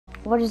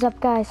What is up,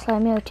 guys?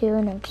 Slimeo2,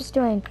 and I'm just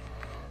doing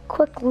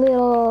quick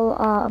little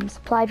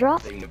supply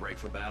drop. Taking a break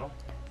for battle.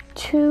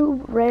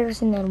 2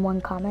 rares and then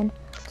 1 common.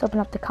 Let's open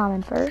up the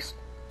common first.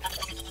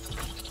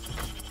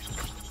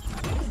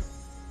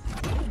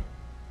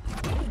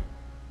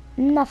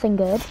 Nothing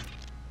good.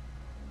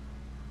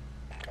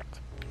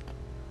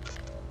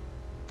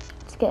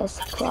 Let's get a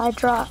supply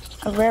drop,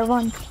 a rare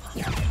one.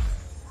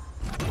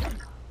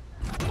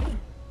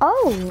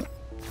 Oh,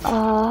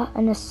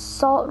 an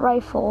assault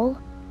rifle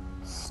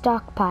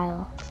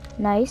stockpile.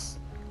 Nice.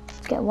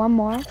 Let's get one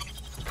more.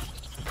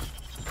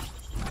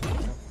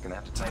 Gonna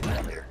have to tighten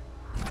that later.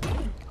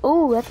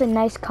 Ooh, that's a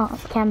nice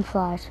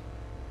camouflage.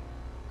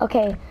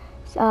 Okay,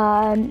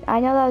 I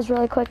know that was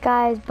really quick,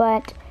 guys,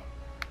 but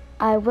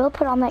I will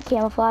put on that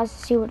camouflage to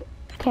see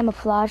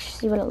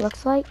what it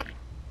looks like.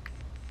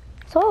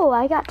 So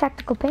I got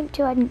tactical pink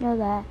too. I didn't know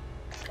that.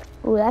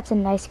 Ooh, that's a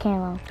nice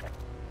camo.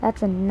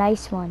 That's a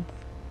nice one.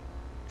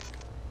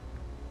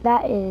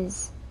 That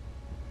is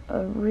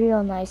a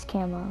real nice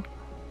camo.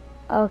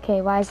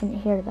 Okay, why isn't it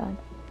here then?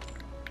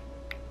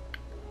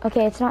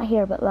 Okay, it's not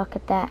here, but look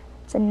at that.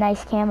 It's a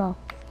nice camo.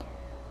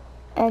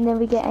 And then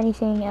we get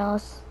anything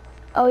else.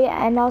 Oh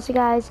yeah, and also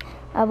guys,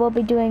 I will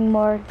be doing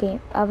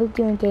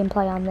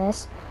gameplay on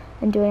this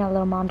and doing a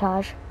little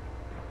montage.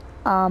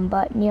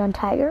 But Neon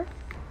Tiger,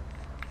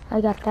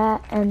 I got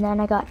that, and then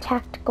I got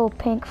tactical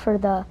pink for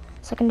the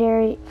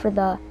secondary for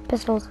the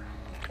pistols,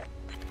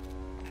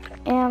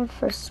 and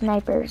for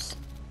snipers,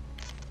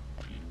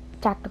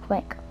 tactical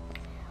pink.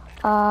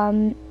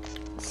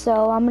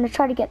 So I'm gonna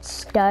try to get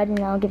stud, and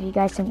I'll give you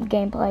guys some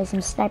gameplay, some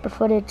sniper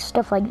footage,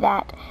 stuff like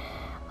that.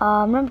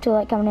 Remember to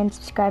like, comment, and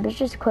subscribe. It's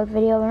just a quick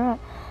video,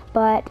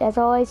 but as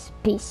always,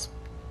 peace.